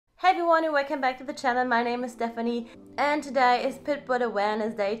everyone and welcome back to the channel. My name is Stephanie and today is Pitbull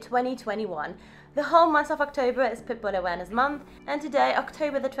Awareness Day 2021. The whole month of October is Pitbull Awareness Month and today,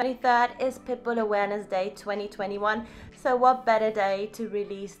 October the 23rd, is Pitbull Awareness Day 2021. So what better day to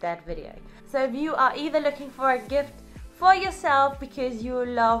release that video. So if you are either looking for a gift for yourself because you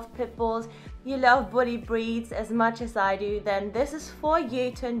love pit bulls, you love bully breeds as much as I do, then this is for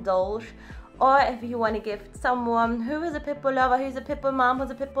you to indulge. Or if you want to gift someone who is a Pitbull lover, who's a Pitbull mom, who's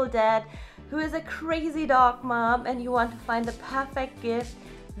a Pitbull dad, who is a crazy dog mom, and you want to find the perfect gift,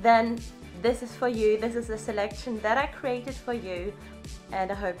 then this is for you. This is a selection that I created for you,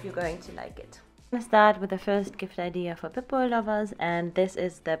 and I hope you're going to like it. I'm going to start with the first gift idea for Pitbull lovers, and this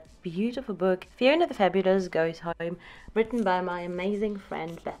is the beautiful book Fiona the Fabulous Goes Home, written by my amazing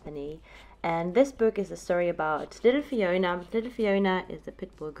friend Bethany. And this book is a story about little Fiona. Little Fiona is a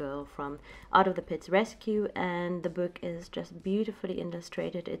pit bull girl from Out of the Pit's rescue, and the book is just beautifully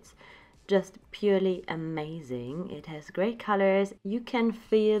illustrated. It's just purely amazing. It has great colors. You can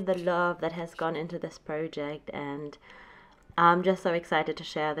feel the love that has gone into this project, and I'm just so excited to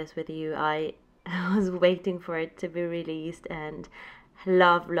share this with you. I was waiting for it to be released and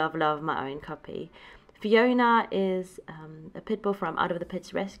love my own copy. Fiona is a pit bull from Out of the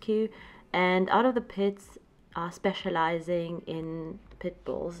Pit's rescue, and Out of the Pits are specializing in pit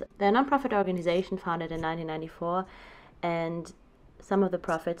bulls. They're a non-profit organization founded in 1994, and some of the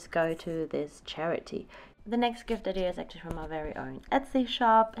profits go to this charity. The next gift idea is actually from our very own Etsy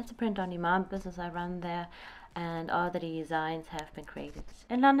shop. It's a print-on-demand business I run there, and all the designs have been created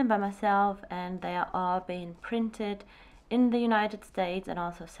in London by myself, and they are all being printed in the United States and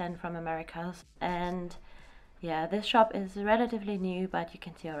also sent from America. And yeah, this shop is relatively new, but you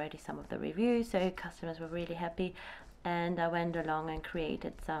can see already some of the reviews, so customers were really happy. And I went along and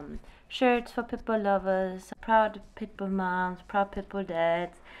created some shirts for Pitbull lovers, proud Pitbull moms, proud Pitbull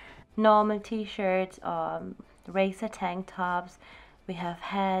dads, normal t-shirts, racer tank tops. We have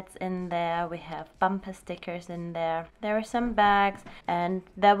hats in there, we have bumper stickers in there. There are some bags, and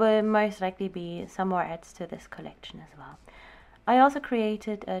there will most likely be some more adds to this collection as well. I also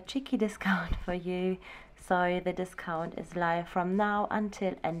created a cheeky discount for you. So the discount is live from now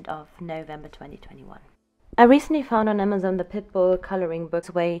until end of November 2021. I recently found on Amazon the Pitbull coloring books,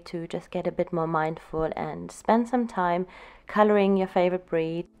 way to just get a bit more mindful and spend some time coloring your favorite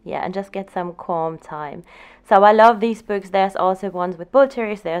breed. Yeah, and just get some calm time. So I love these books. There's also ones with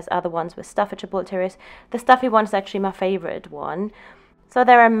Bullterriers, there's other ones with Staffordshire Bullterriers. The Staffy one is actually my favorite one. So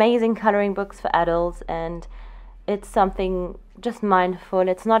there are amazing coloring books for adults, and it's something just mindful.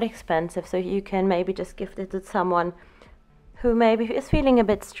 It's not expensive, so you can maybe just gift it to someone who maybe is feeling a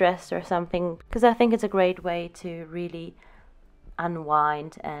bit stressed or something, because I think it's a great way to really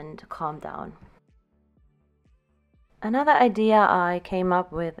unwind and calm down. Another idea I came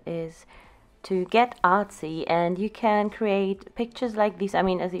up with is to get artsy, and you can create pictures like these. I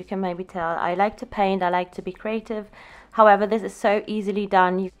mean, as you can maybe tell, I like to paint, I like to be creative. However, this is so easily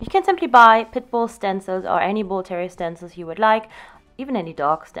done. You can simply buy Pitbull stencils or any Bullterrier stencils you would like, even any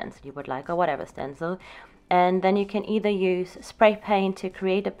dog stencil you would like, or whatever stencil. And then you can either use spray paint to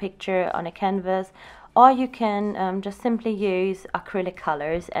create a picture on a canvas, or you can just simply use acrylic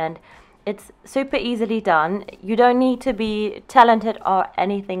colors, and it's super easily done. You don't need to be talented or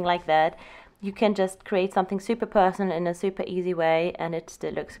anything like that. You can just create something super personal in a super easy way, and it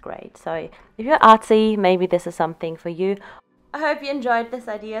still looks great. So if you're artsy, maybe this is something for you. I hope you enjoyed these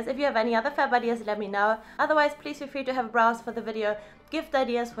ideas. If you have any other fab ideas, let me know. Otherwise, please feel free to have a browse for the video gift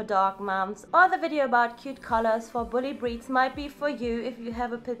ideas for dog moms, or the video about cute colors for bully breeds might be for you if you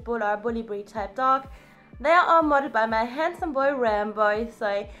have a pit bull or a bully breed type dog. They are all modeled by my handsome boy Rambo,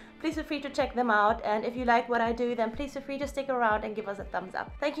 so please feel free to check them out. And if you like what I do, then please feel free to stick around and give us a thumbs up.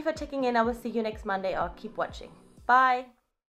 Thank you for checking in. I will see you next Monday, or keep watching. Bye!